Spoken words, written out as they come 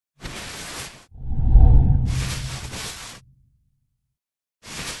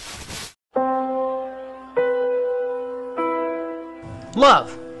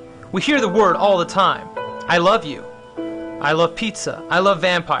Love. We hear the word all the time. I love you. I love pizza. I love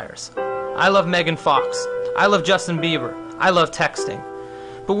vampires. I love Megan Fox. I love Justin Bieber. I love texting.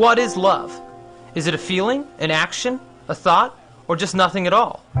 But what is love? Is it a feeling, an action, a thought, or just nothing at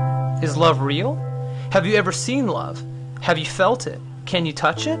all? Is love real? Have you ever seen love? Have you felt it? Can you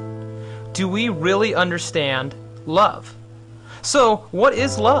touch it? Do we really understand love? So, what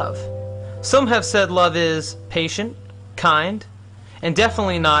is love? Some have said love is patient, kind, and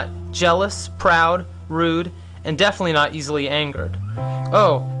definitely not jealous, proud, rude, and definitely not easily angered.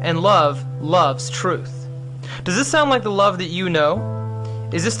 Oh, and love loves truth. Does this sound like the love that you know?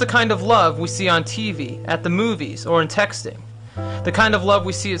 Is this the kind of love we see on TV, at the movies, or in texting? The kind of love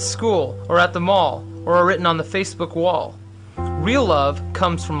we see at school, or at the mall, or are written on the Facebook wall? Real love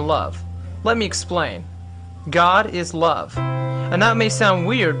comes from love. Let me explain. God is love. And that may sound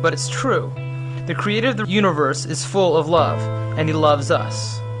weird, but it's true. The creator of the universe is full of love, and he loves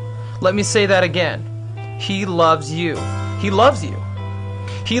us. Let me say that again. He loves you. He loves you.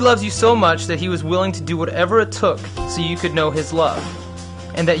 He loves you so much that he was willing to do whatever it took so you could know his love,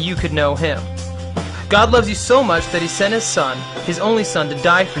 and that you could know him. God loves you so much that he sent his son, his only son, to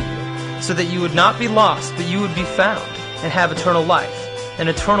die for you, so that you would not be lost, but you would be found, and have eternal life, an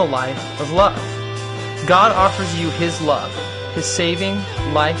eternal life of love. God offers you his love, his saving,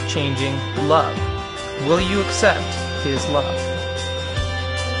 life-changing love. Will you accept his love?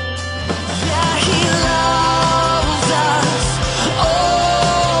 Yeah, he loves us.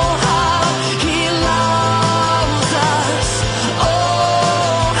 Oh, how he loves us.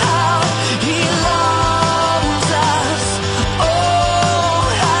 Oh, how he loves us. Oh,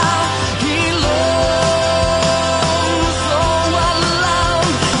 how he longs for love.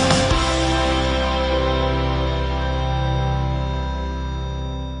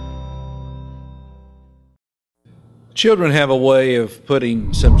 Children have a way of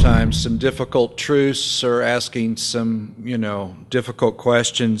putting sometimes some difficult truths or asking some, difficult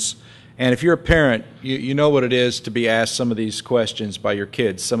questions. And if you're a parent, you know what it is to be asked some of these questions by your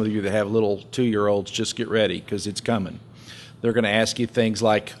kids. Some of you that have little 2-year-olds, just get ready because it's coming. They're going to ask you things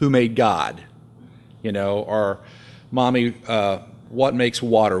like, who made God? Or, Mommy, what makes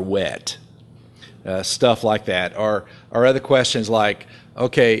water wet? Stuff like that. Or other questions like,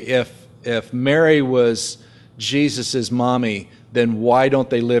 okay, if Mary was Jesus' mommy, then why don't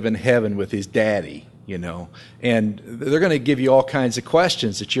they live in heaven with his daddy? And they're going to give you all kinds of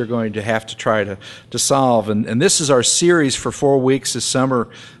questions that you're going to have to try to solve. And this is our series for 4 weeks this summer,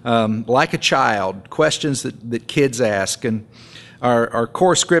 like a child, questions that kids ask. And our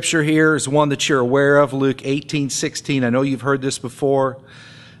core scripture here is one that you're aware of, Luke 18:16. I know you've heard this before.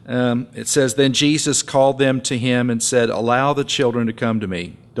 It says, then Jesus called them to him and said, allow the children to come to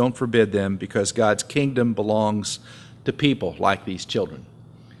me. Don't forbid them, because God's kingdom belongs to people like these children.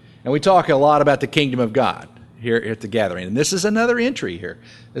 And we talk a lot about the kingdom of God here at the gathering. And this is another entry here.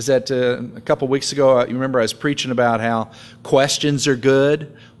 Is that a couple weeks ago, you remember I was preaching about how questions are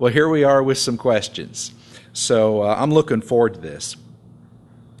good? Well, here we are with some questions. So I'm looking forward to this.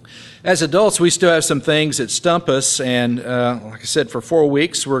 As adults, we still have some things that stump us. And like I said, for 4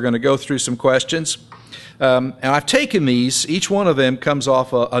 weeks, we're going to go through some questions. And I've taken these. Each one of them comes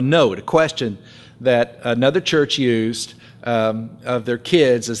off a note, a question that another church used of their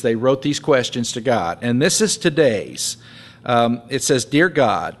kids as they wrote these questions to God. And this is today's. It says, Dear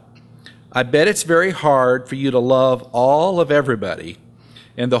God, I bet it's very hard for you to love all of everybody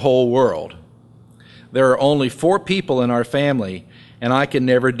in the whole world. There are only 4 people in our family, and I can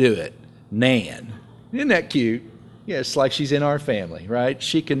never do it. Nan. Isn't that cute? Yeah, it's like she's in our family, right?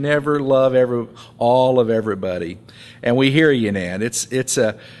 She can never love all of everybody. And we hear you, Nan. It's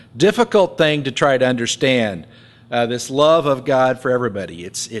a difficult thing to try to understand, this love of God for everybody.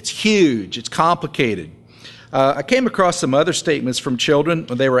 It's huge. It's complicated. I came across some other statements from children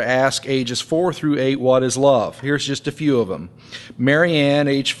when they were asked ages 4 through 8, what is love? Here's just a few of them. Mary Ann,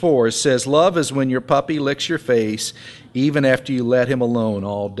 age 4, says, love is when your puppy licks your face even after you let him alone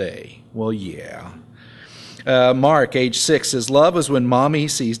all day. Well, yeah. Mark, age 6, says, love is when mommy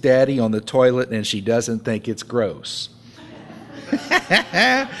sees daddy on the toilet and she doesn't think it's gross.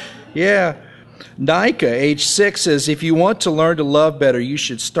 Yeah. Nika, age 6, says, if you want to learn to love better, you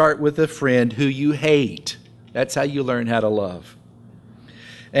should start with a friend who you hate. That's how you learn how to love.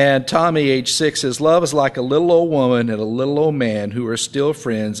 And Tommy, age 6, says, love is like a little old woman and a little old man who are still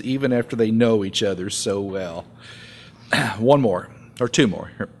friends even after they know each other so well. One more, or 2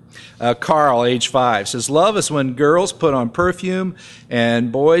 more. Carl, age 5, says, love is when girls put on perfume and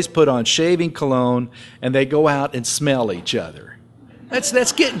boys put on shaving cologne and they go out and smell each other.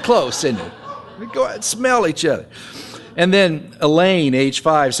 That's getting close, isn't it? They go out and smell each other. And then Elaine, age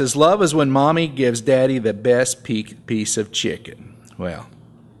 5, says, love is when mommy gives daddy the best piece of chicken. Well,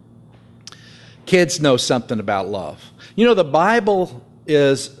 kids know something about love. You know, the Bible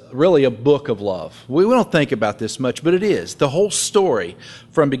is really a book of love. We don't think about this much, but it is. The whole story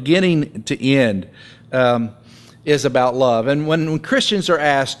from beginning to end is about love. And when Christians are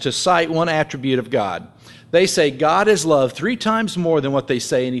asked to cite one attribute of God, they say God is love 3 times more than what they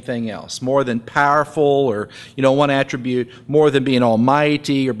say anything else. More than powerful, or, one attribute, more than being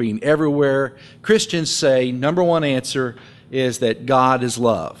almighty or being everywhere. Christians say, number one answer is that God is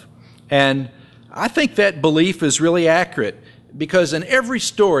love. And I think that belief is really accurate, because in every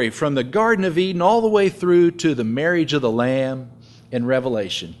story, from the Garden of Eden all the way through to the marriage of the Lamb in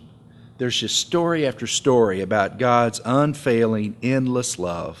Revelation, there's just story after story about God's unfailing, endless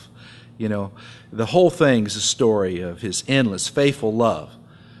love. The whole thing is a story of His endless, faithful love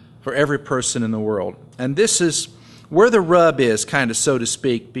for every person in the world. And this is where the rub is, kind of, so to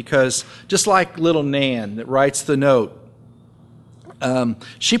speak, because just like little Nan that writes the note,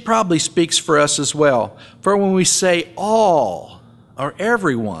 she probably speaks for us as well. For when we say all or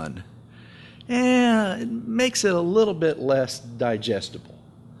everyone, it makes it a little bit less digestible.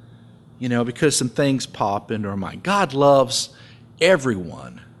 Because some things pop into our mind. God loves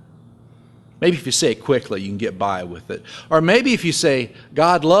everyone. Maybe if you say it quickly, you can get by with it. Or maybe if you say,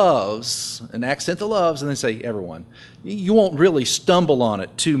 God loves, an accent that loves, and then say everyone, you won't really stumble on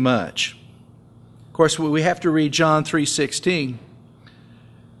it too much. Of course, we have to read John 3:16.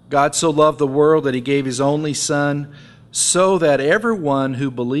 God so loved the world that He gave His only Son, so that everyone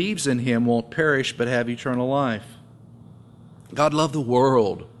who believes in Him won't perish but have eternal life. God loved the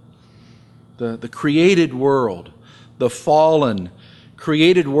world, the created world, the fallen,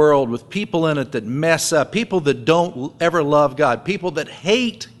 created world with people in it that mess up, people that don't ever love God, people that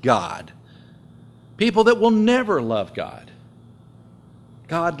hate God, people that will never love God.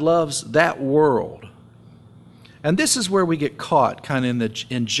 God loves that world. And this is where we get caught, kind of in the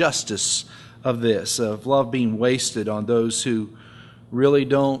injustice of this, of love being wasted on those who really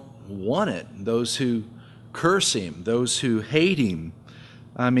don't want it, those who curse Him, those who hate Him.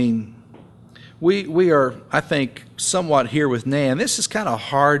 I mean, we are, I think, somewhat here with Nan. This is kind of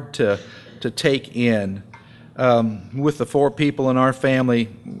hard to take in. With the 4 people in our family,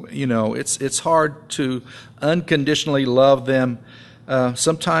 it's hard to unconditionally love them.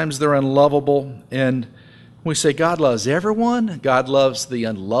 Sometimes they're unlovable, and we say God loves everyone. God loves the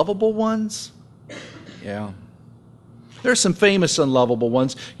unlovable ones. Yeah. There's some famous unlovable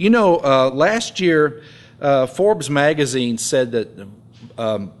ones. Last year, Forbes magazine said that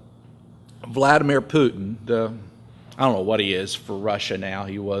Vladimir Putin, I don't know what he is for Russia now.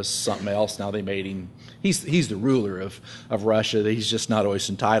 He was something else. Now they made him, he's the ruler of Russia. He's just not always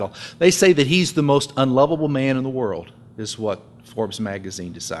in title. They say that he's the most unlovable man in the world, is what Forbes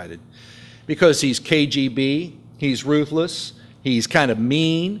magazine decided. Because he's KGB, he's ruthless, he's kind of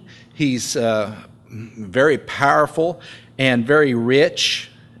mean, he's very powerful and very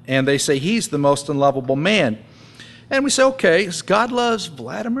rich, and they say he's the most unlovable man. And we say, okay, God loves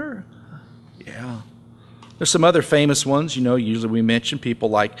Vladimir? Yeah. There's some other famous ones, usually we mention people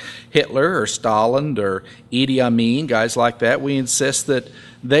like Hitler or Stalin or Idi Amin, guys like that. We insist that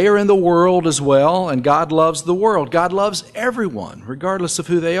they are in the world as well, and God loves the world. God loves everyone, regardless of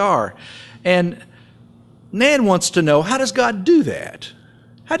who they are. And Nan wants to know, how does God do that?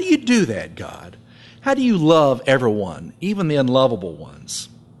 How do you do that, God? How do you love everyone, even the unlovable ones?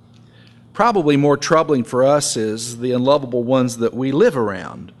 Probably more troubling for us is the unlovable ones that we live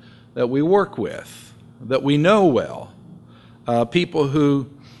around, that we work with, that we know well. People who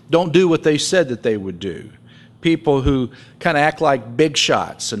don't do what they said that they would do. People who kind of act like big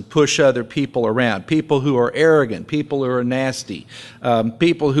shots and push other people around. People who are arrogant. People who are nasty.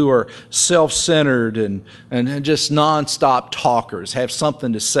 People who are self-centered and just nonstop talkers, have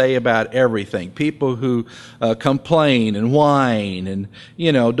something to say about everything. People who complain and whine and,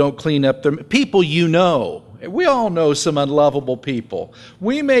 don't clean up their... People we all know some unlovable people.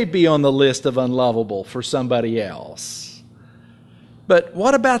 We may be on the list of unlovable for somebody else. But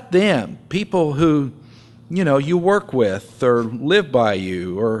what about them? People who, you work with or live by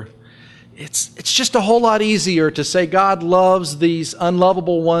you, or it's just a whole lot easier to say God loves these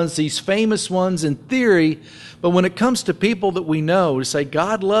unlovable ones, these famous ones in theory, but when it comes to people that we know, to say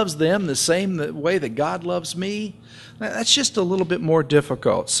God loves them the same way that God loves me, that's just a little bit more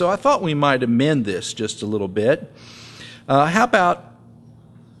difficult. So I thought we might amend this just a little bit. How about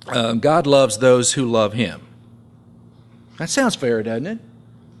God loves those who love Him? That sounds fair, doesn't it?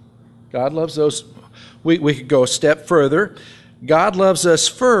 God loves those. We could go a step further. God loves us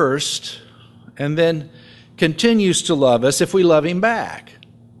first, and then continues to love us if we love him back.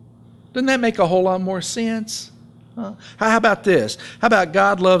 Doesn't that make a whole lot more sense? How about this? How about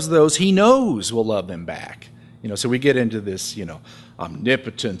God loves those he knows will love them back? So we get into this,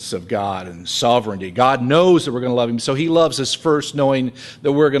 omnipotence of God and sovereignty. God knows that we're going to love him, so he loves us first, knowing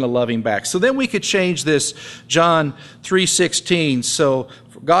that we're going to love him back. So then we could change this, John 3:16. So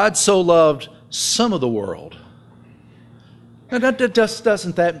God so loved some of the world. Now,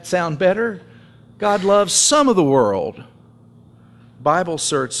 doesn't that sound better? God loves some of the world. Bible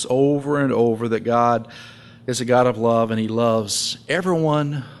asserts over and over that God is a God of love, and he loves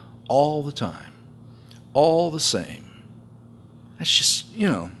everyone all the time, all the same. That's just,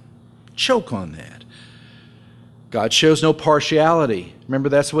 choke on that. God shows no partiality. Remember,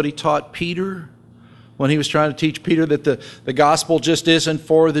 that's what he taught Peter when he was trying to teach Peter that the gospel just isn't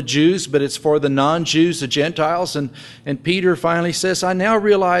for the Jews, but it's for the non-Jews, the Gentiles. And Peter finally says, I now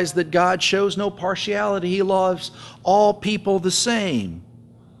realize that God shows no partiality. He loves all people the same.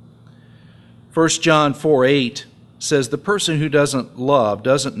 1 John 4:8 says, the person who doesn't love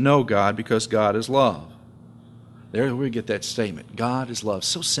doesn't know God, because God is love. There we get that statement. God is love.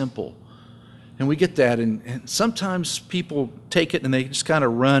 So simple. And we get that, and sometimes people take it and they just kind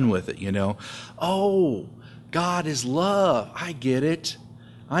of run with it, Oh, God is love. I get it.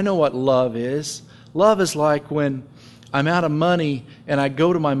 I know what love is. Love is like when I'm out of money and I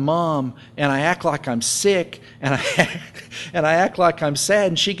go to my mom and I act like I'm sick and I act like I'm sad,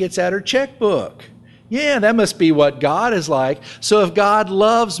 and she gets out her checkbook. Yeah, that must be what God is like. So if God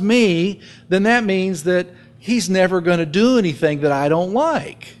loves me, then that means that he's never going to do anything that I don't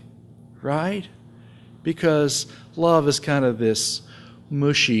like. Right? Because love is kind of this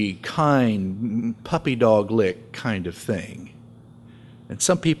mushy, kind, puppy dog lick kind of thing. And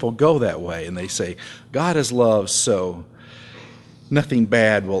some people go that way and they say, God is love, so nothing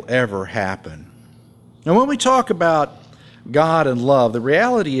bad will ever happen. And when we talk about God and love, the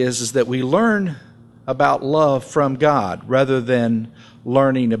reality is that we learn about love from God rather than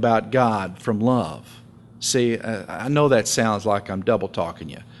learning about God from love. See, I know that sounds like I'm double talking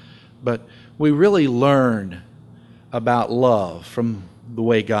you, but we really learn about love from the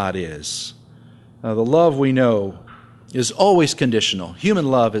way God is. The love we know is always conditional. Human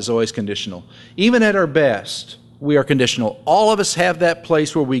love is always conditional. Even at our best, we are conditional. All of us have that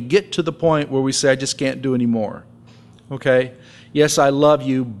place where we get to the point where we say, I just can't do anymore. Okay? Yes, I love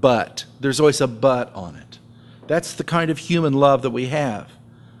you, but. There's always a but on it. That's the kind of human love that we have.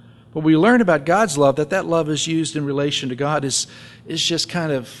 But we learn about God's love, that love is used in relation to God is just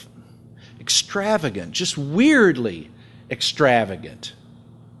kind of extravagant, just weirdly extravagant.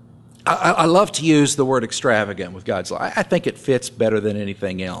 I love to use the word extravagant with God's love. I think it fits better than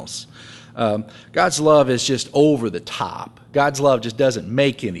anything else. God's love is just over the top. God's love just doesn't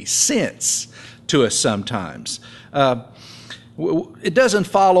make any sense to us sometimes. It doesn't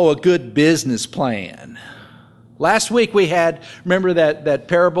follow a good business plan. Last week we had, remember that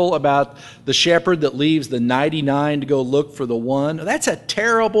parable about the shepherd that leaves the 99 to go look for the one? That's a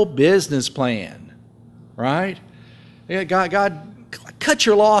terrible business plan, right? Yeah, God, cut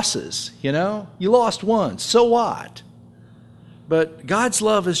your losses, You lost one, so what? But God's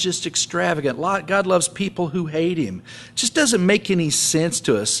love is just extravagant. God loves people who hate him. It just doesn't make any sense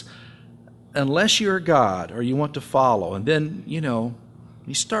to us unless you're God or you want to follow. And then,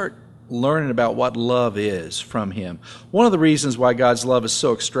 you start learning about what love is from him. One of the reasons why God's love is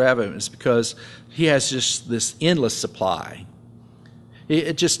so extravagant is because he has just this endless supply.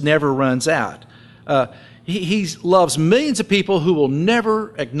 It just never runs out. He loves millions of people who will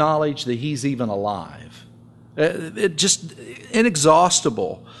never acknowledge that he's even alive. It just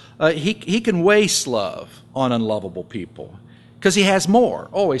inexhaustible. He can waste love on unlovable people because he has more.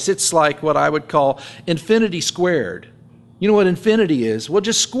 Always. It's like what I would call infinity squared. You know what infinity is? Well,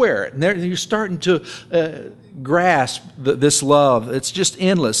 just square it. And there you're starting to grasp this love. It's just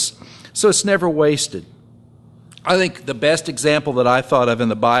endless. So it's never wasted. I think the best example that I thought of in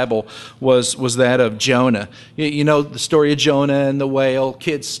the Bible was that of Jonah. You know the story of Jonah and the whale,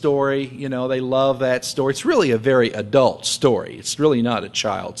 kids' story. They love that story. It's really a very adult story. It's really not a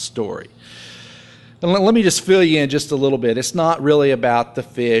child's story. And let me just fill you in just a little bit. It's not really about the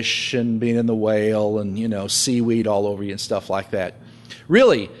fish and being in the whale and, seaweed all over you and stuff like that.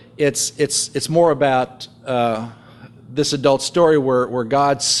 Really, it's more about this adult story where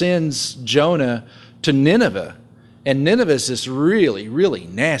God sends Jonah to Nineveh. And Nineveh is this really, really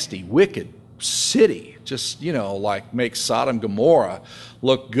nasty, wicked city. Just, like makes Sodom and Gomorrah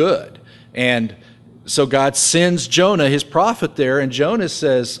look good. And so God sends Jonah, his prophet, there, and Jonah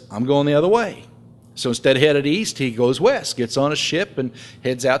says, I'm going the other way. So instead of headed east, he goes west, gets on a ship and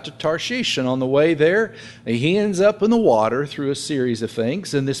heads out to Tarshish. And on the way there, he ends up in the water through a series of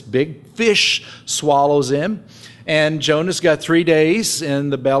things, and this big fish swallows him. And Jonah's got 3 days in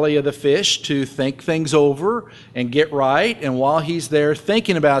the belly of the fish to think things over and get right. And while he's there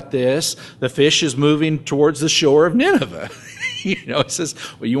thinking about this, the fish is moving towards the shore of Nineveh. It says,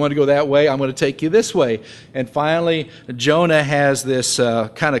 well, you want to go that way? I'm going to take you this way. And finally, Jonah has this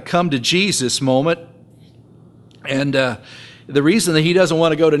kind of come to Jesus moment. And the reason that he doesn't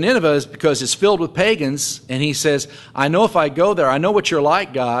want to go to Nineveh is because it's filled with pagans. And he says, I know if I go there, I know what you're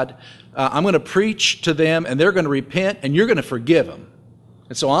like, God. I'm going to preach to them, and they're going to repent, and you're going to forgive them.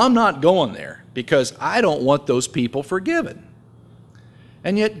 And so I'm not going there because I don't want those people forgiven.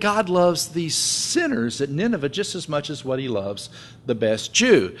 And yet God loves these sinners at Nineveh just as much as what he loves the best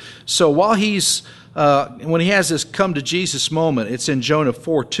Jew. So while when he has this come to Jesus moment, it's in Jonah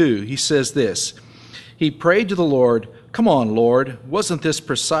 4:2. He says this, he prayed to the Lord, come on, Lord, wasn't this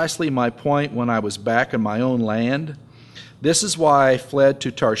precisely my point when I was back in my own land? This is why I fled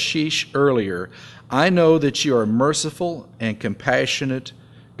to Tarshish earlier. I know that you are merciful and compassionate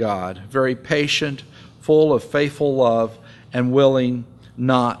God, very patient, full of faithful love, and willing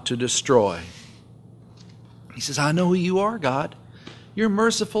not to destroy. He says, I know who you are, God. You're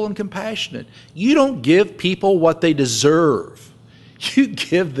merciful and compassionate. You don't give people what they deserve. You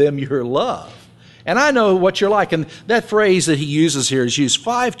give them your love. And I know what you're like. And that phrase that he uses here is used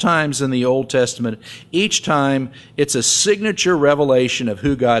 5 times in the Old Testament. Each time, it's a signature revelation of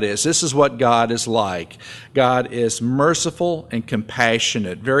who God is. This is what God is like. God is merciful and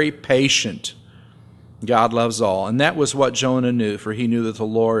compassionate, very patient. God loves all. And that was what Jonah knew, for he knew that the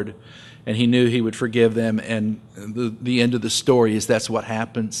Lord, and he knew he would forgive them. And the end of the story is that's what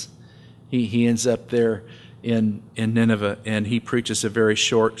happens. He ends up there in Nineveh, and he preaches a very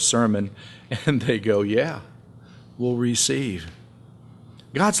short sermon. And they go, yeah, we'll receive.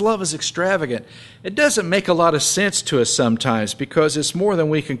 God's love is extravagant. It doesn't make a lot of sense to us sometimes because it's more than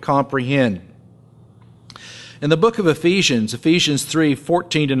we can comprehend. In the book of Ephesians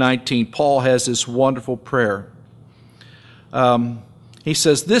 3:14-19, Paul has this wonderful prayer. He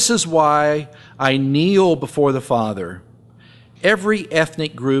says, this is why I kneel before the Father. Every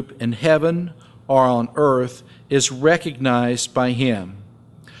ethnic group in heaven or on earth is recognized by him.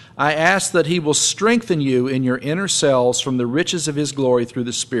 I ask that he will strengthen you in your inner selves from the riches of his glory through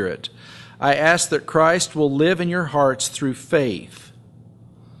the Spirit. I ask that Christ will live in your hearts through faith.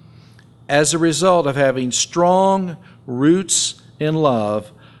 As a result of having strong roots in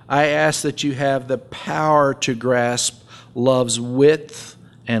love, I ask that you have the power to grasp love's width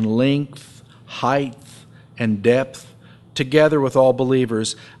and length, height and depth, together with all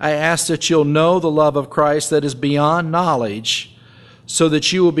believers. I ask that you'll know the love of Christ that is beyond knowledge, so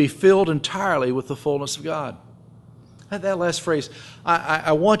that you will be filled entirely with the fullness of God. That last phrase,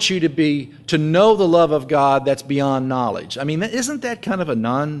 I want you to know the love of God that's beyond knowledge. I mean, isn't that kind of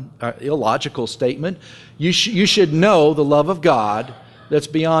a illogical statement? You should know the love of God that's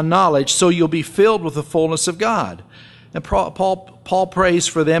beyond knowledge, so you'll be filled with the fullness of God. And Paul prays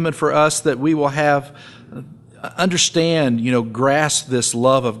for them and for us that we will grasp this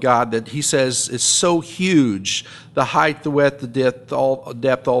love of God that he says is so huge, the height, the width, the depth,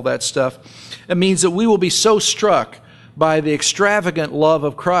 all that stuff. It means that we will be so struck by the extravagant love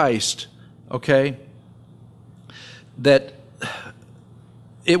of Christ, okay, that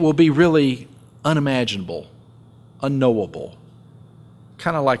it will be really unimaginable, unknowable.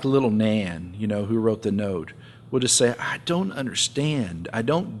 Kind of like little Nan, who wrote the note, would just say, I don't understand, I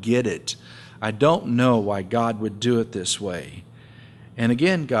don't get it. I don't know why God would do it this way. And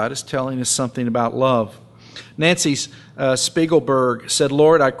again, God is telling us something about love. Nancy Spiegelberg said,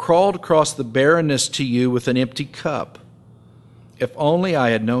 Lord, I crawled across the barrenness to you with an empty cup. If only I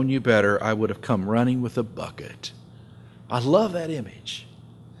had known you better, I would have come running with a bucket. I love that image.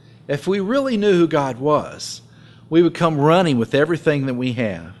 If we really knew who God was, we would come running with everything that we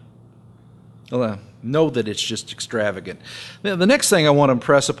have. Well, know that it's just extravagant. Now, the next thing I want to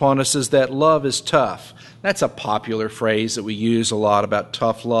impress upon us is that love is tough. That's a popular phrase that we use a lot about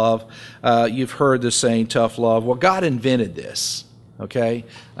tough love. You've heard the saying tough love. Well, God invented this, okay?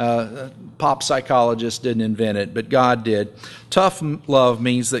 Pop psychologists didn't invent it, but God did. Tough love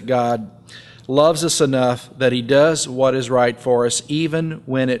means that God loves us enough that he does what is right for us even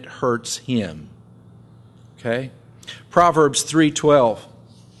when it hurts him, okay? Proverbs 3:12.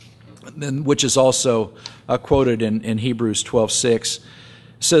 Which is also quoted in Hebrews 12:6,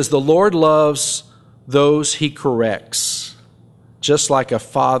 says, the Lord loves those he corrects, just like a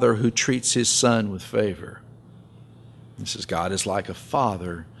father who treats his son with favor. This is God is like a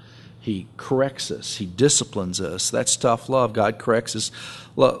father He corrects us. He disciplines us. That's tough love. God corrects us.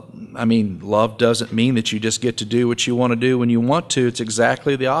 Love doesn't mean that you just get to do what you want to do when you want to. It's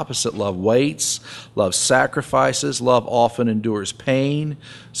exactly the opposite. Love waits. Love sacrifices. Love often endures pain.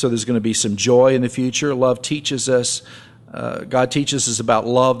 So there's going to be some joy in the future. Love teaches us. God teaches us about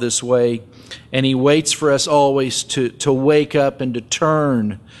love this way. And He waits for us always to wake up and to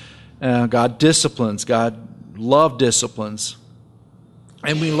turn. God disciplines. Love disciplines.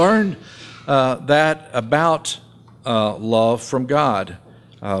 And we learn that about love from God.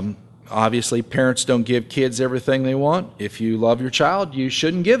 Obviously, parents don't give kids everything they want. If you love your child, you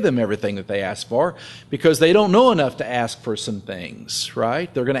shouldn't give them everything that they ask for because they don't know enough to ask for some things,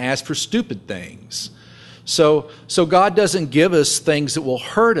 right? They're going to ask for stupid things. So God doesn't give us things that will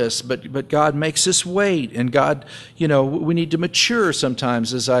hurt us, but God makes us wait. And God, we need to mature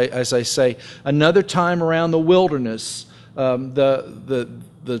sometimes, as I say. Another time around the wilderness,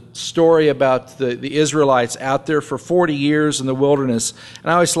 the story about the Israelites out there for 40 years in the wilderness.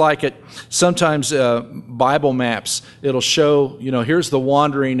 And I always like it. Sometimes Bible maps, it'll show, here's the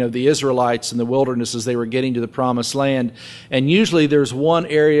wandering of the Israelites in the wilderness as they were getting to the promised land. And usually there's one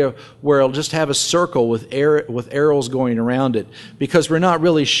area where it'll just have a circle with arrows going around it because we're not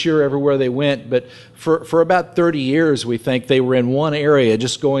really sure everywhere they went. But for about 30 years, we think they were in one area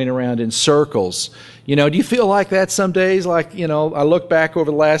just going around in circles. Do you feel like that some days? Like, I look back over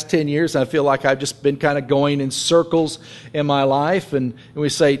the last 10 years and I feel like I've just been kind of going in circles in my life. And we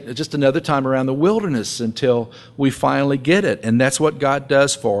say just another time around the wilderness until we finally get it. And that's what God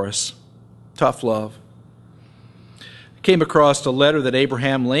does for us. Tough love. I came across a letter that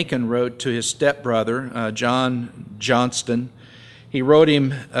Abraham Lincoln wrote to his stepbrother, John Johnston. He wrote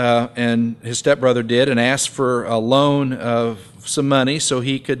him, and his stepbrother did, and asked for a loan of some money so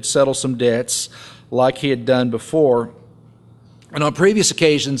he could settle some debts like he had done before. And on previous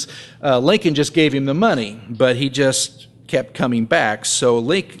occasions, Lincoln just gave him the money, but he just kept coming back. So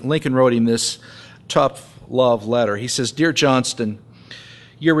Lincoln wrote him this tough love letter. He says, "Dear Johnston,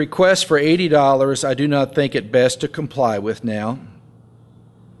 your request for $80 I do not think it best to comply with now.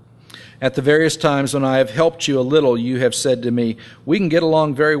 At the various times when I have helped you a little, you have said to me, we can get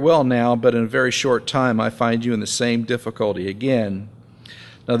along very well now, but in a very short time I find you in the same difficulty again.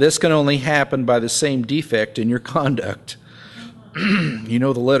 Now this can only happen by the same defect in your conduct." The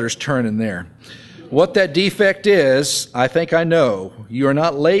letter's turning there. "What that defect is, I think I know. You are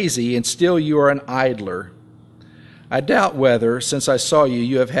not lazy, and still you are an idler. I doubt whether, since I saw you,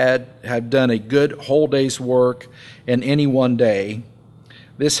 you have done a good whole day's work in any one day.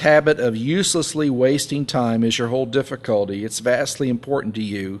 This habit of uselessly wasting time is your whole difficulty. It's vastly important to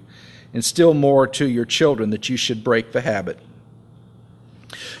you, and still more to your children, that you should break the habit.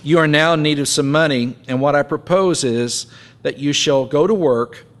 You are now in need of some money, and what I propose is that you shall go to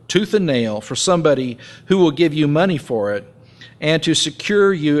work, tooth and nail, for somebody who will give you money for it, and to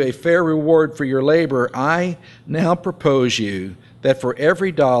secure you a fair reward for your labor, I now propose you that for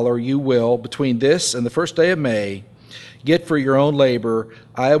every dollar you will, between this and the first day of May, get for your own labor,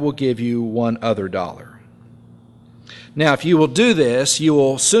 I will give you one other dollar. Now, if you will do this, you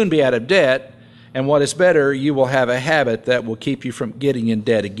will soon be out of debt, and what is better, you will have a habit that will keep you from getting in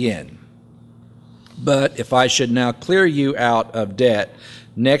debt again. But if I should now clear you out of debt,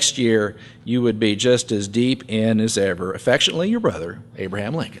 next year you would be just as deep in as ever. Affectionately, your brother,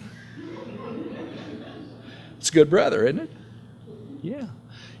 Abraham Lincoln." It's a good brother, isn't it? Yeah.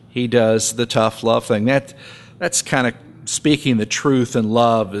 He does the tough love thing. That's kind of speaking the truth in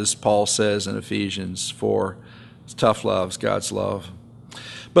love, as Paul says in Ephesians 4. It's tough love, it's God's love.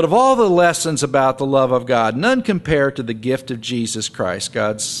 But of all the lessons about the love of God, none compare to the gift of Jesus Christ,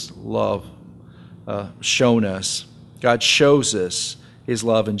 God's love shown us. God shows us His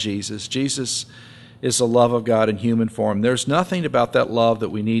love in Jesus. Jesus is the love of God in human form. There's nothing about that love that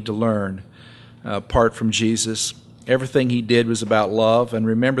we need to learn apart from Jesus. Everything He did was about love, and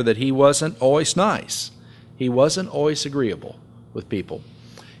remember that He wasn't always nice. He wasn't always agreeable with people.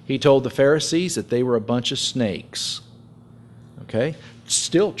 He told the Pharisees that they were a bunch of snakes. Okay?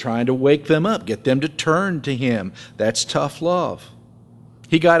 Still trying to wake them up, get them to turn to Him. That's tough love.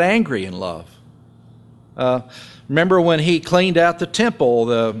 He got angry in love. Remember when He cleaned out the temple,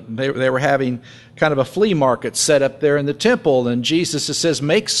 they were having kind of a flea market set up there in the temple, and Jesus, it says,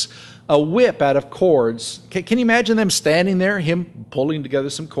 makes a whip out of cords. Can you imagine them standing there, Him pulling together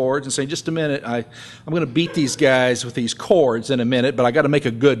some cords and saying, just a minute, I'm going to beat these guys with these cords in a minute, but I got to make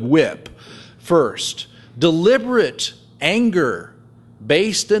a good whip first. Deliberate anger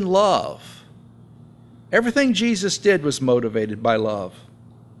based in love. Everything Jesus did was motivated by love.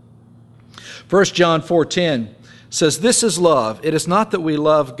 1 John 4:10 says, "This is love. It is not that we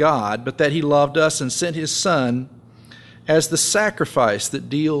love God, but that he loved us and sent his Son as the sacrifice that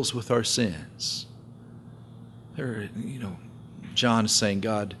deals with our sins." John is saying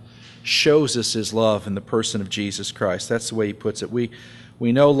God shows us his love in the person of Jesus Christ. That's the way he puts it. We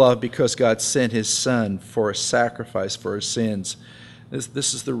know love because God sent his Son for a sacrifice for our sins.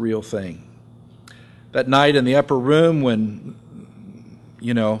 This is the real thing. That night in the upper room when,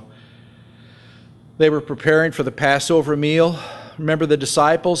 they were preparing for the Passover meal, remember the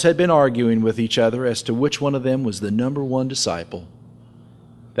disciples had been arguing with each other as to which one of them was the number one disciple.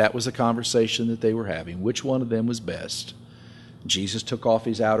 That was the conversation that they were having. Which one of them was best? Jesus took off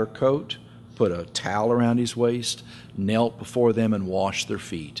his outer coat, put a towel around his waist, knelt before them and washed their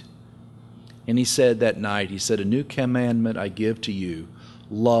feet. And he said that night, he said, "A new commandment I give to you,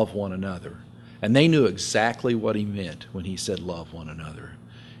 love one another." And they knew exactly what he meant when he said love one another.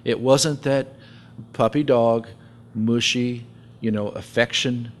 It wasn't that puppy dog, mushy,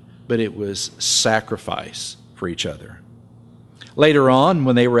 affection, but it was sacrifice for each other. Later on,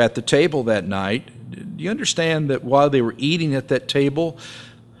 when they were at the table that night, do you understand that while they were eating at that table,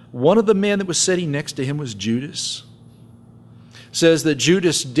 one of the men that was sitting next to him was Judas? It says that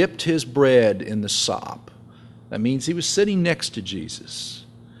Judas dipped his bread in the sop. That means he was sitting next to Jesus.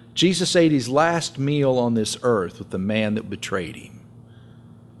 Jesus ate his last meal on this earth with the man that betrayed him.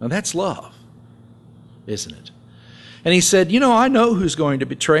 Now that's love, isn't it? And he said, "I know who's going to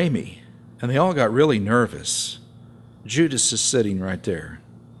betray me." And they all got really nervous. Judas is sitting right there.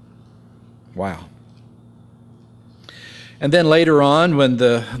 Wow. And then later on, when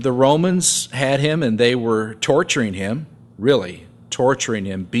the Romans had him and they were torturing him, really torturing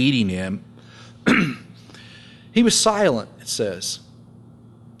him, beating him, he was silent, it says.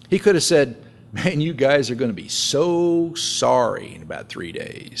 He could have said, "Man, you guys are going to be so sorry in about 3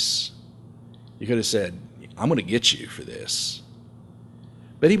 days." He could have said, "I'm going to get you for this."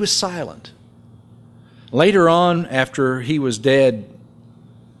 But he was silent. Later on, after he was dead,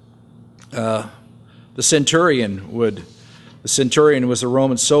 the centurion was a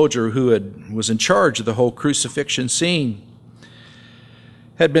Roman soldier who was in charge of the whole crucifixion scene,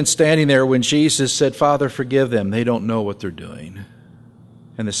 had been standing there when Jesus said, "Father, forgive them. They don't know what they're doing."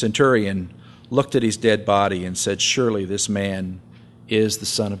 And the centurion looked at his dead body and said, "Surely this man is the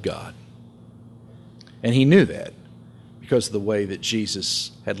Son of God." And he knew that because of the way that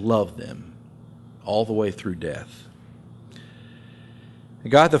Jesus had loved them all the way through death.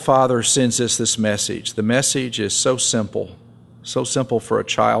 God the Father sends us this message. The message is so simple for a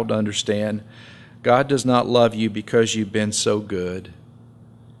child to understand. God does not love you because you've been so good.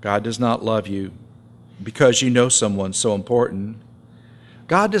 God does not love you because you know someone so important.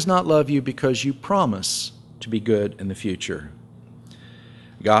 God does not love you because you promise to be good in the future.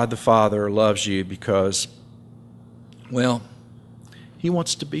 God the Father loves you because, He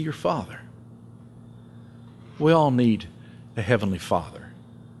wants to be your Father. We all need a Heavenly Father.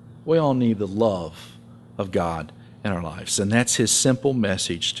 We all need the love of God in our lives. And that's His simple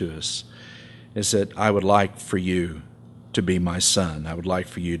message to us, is that I would like for you to be my son. I would like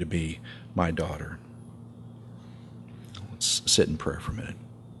for you to be my daughter. Let's sit in prayer for a minute.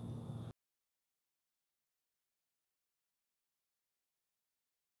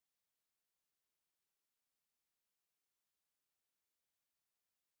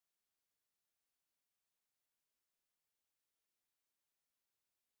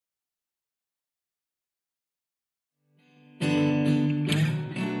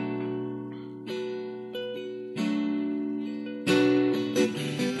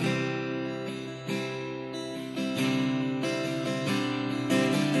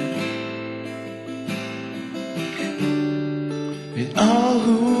 And all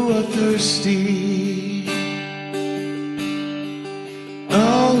who are thirsty,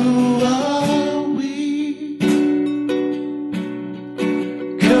 all who are weak,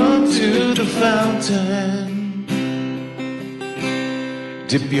 come to the fountain,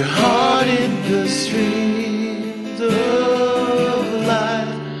 dip your heart in the streams of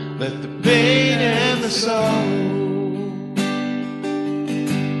life, let the pain and the sorrow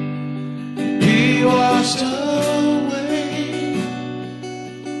be washed away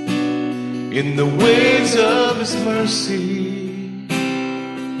in the waves of His mercy,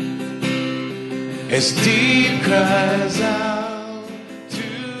 as deep cries out.